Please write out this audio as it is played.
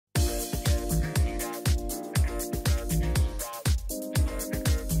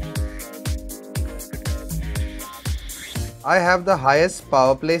I have the highest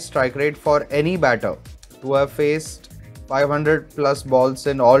power play strike rate for any batter to have faced 500 plus balls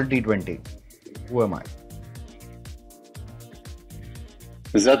in all T20. Who am I?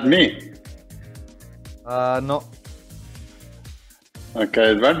 Is that me? No.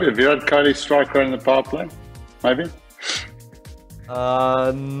 Okay, it won't be Virat Kohli striker in the power play? Maybe?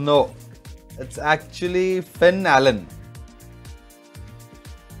 No. It's actually Finn Allen.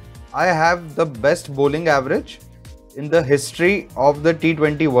 I have the best bowling average in the history of the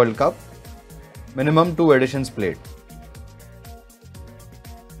T20 World Cup. Minimum 2 editions played.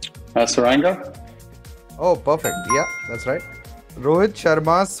 Saranga? Oh, perfect. Yeah, that's right. Rohit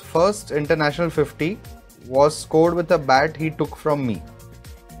Sharma's first international 50 was scored with a bat he took from me.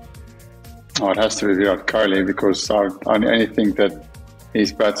 Oh, it has to be Virat Kohli because I only think that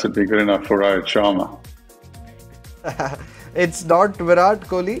his bats would be good enough for Rohit Sharma. It's not Virat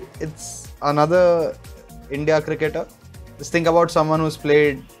Kohli, it's another India cricketer. Just think about someone who's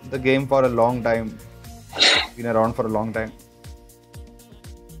played the game for a long time, been around for a long time.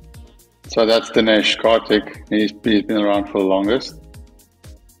 So that's Dinesh Karthik. He's been around for the longest.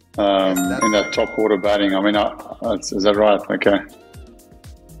 In that top order batting. I mean, is that right? Okay.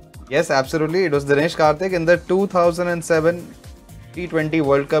 Yes, absolutely. It was Dinesh Karthik in the 2007 T20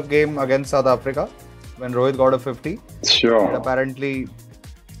 World Cup game against South Africa when Rohit got a 50. Sure. He apparently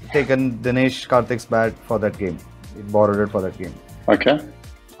taken Dinesh Karthik's bat for that game. He borrowed it for that game. Okay.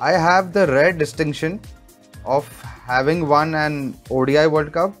 I have the rare distinction of having won an ODI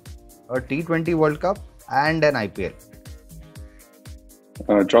World Cup, a T20 World Cup and an IPL.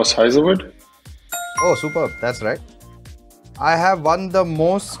 Josh Hazelwood? Oh, superb. That's right. I have won the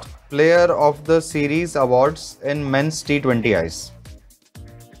most Player of the Series awards in men's T20Is.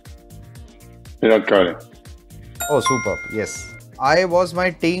 Virat Kohli. Oh, superb. Yes. I was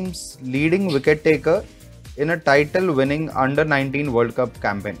my team's leading wicket taker in a title winning Under 19 World Cup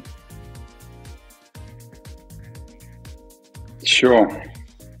campaign. Sure.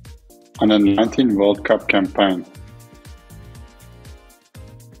 Under 19 World Cup campaign.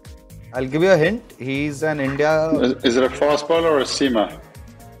 I'll give you a hint. He's an India... Is it a fast bowler or a seamer?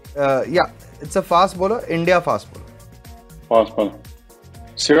 Yeah, it's a fast bowler. India fast bowler. Fast bowler.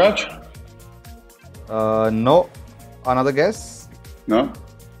 Siraj? No. Another guess? No.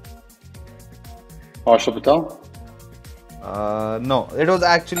 Harshal Patel? No. It was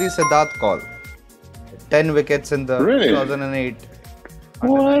actually Siddharth Kaul. 10 wickets in the 2008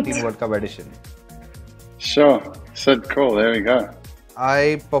 Under 19 World Cup edition. Sure. Sid Kaul. There we go.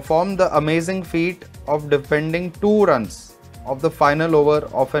 I performed the amazing feat of defending 2 runs of the final over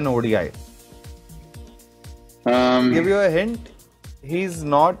of an ODI. Give you a hint, he's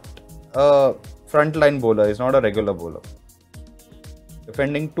not a frontline bowler, he's not a regular bowler.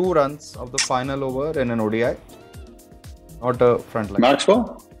 Defending 2 runs of the final over in an ODI, not a frontline.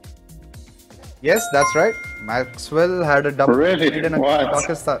 Maxwell? Yes, that's right. Maxwell had a double in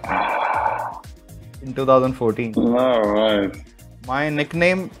Pakistan in 2014. All right. My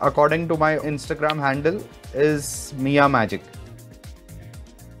nickname, according to my Instagram handle, is Mia Magic.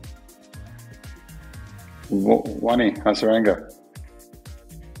 Wani Hasaranga?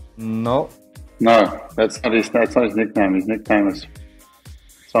 No. No, that's not his nickname. His nickname is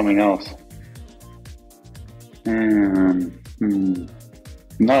something else. No,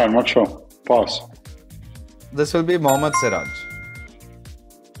 I'm not sure. Pass. This will be Mohammad Siraj.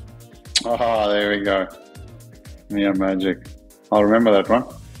 Ah, there we go. Mia Magic. I'll remember that one.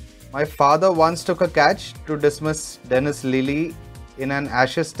 My father once took a catch to dismiss Dennis Lillee in an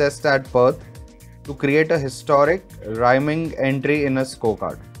Ashes test at Perth to create a historic rhyming entry in a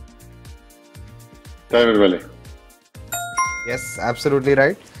scorecard. David Willey. Yes, absolutely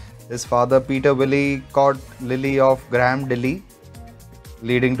right. His father Peter Willey caught Lillee off Graham Dilly,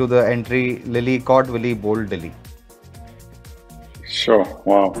 leading to the entry Lillee caught Willey bowled Dilly. Sure,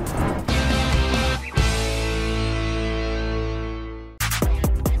 wow.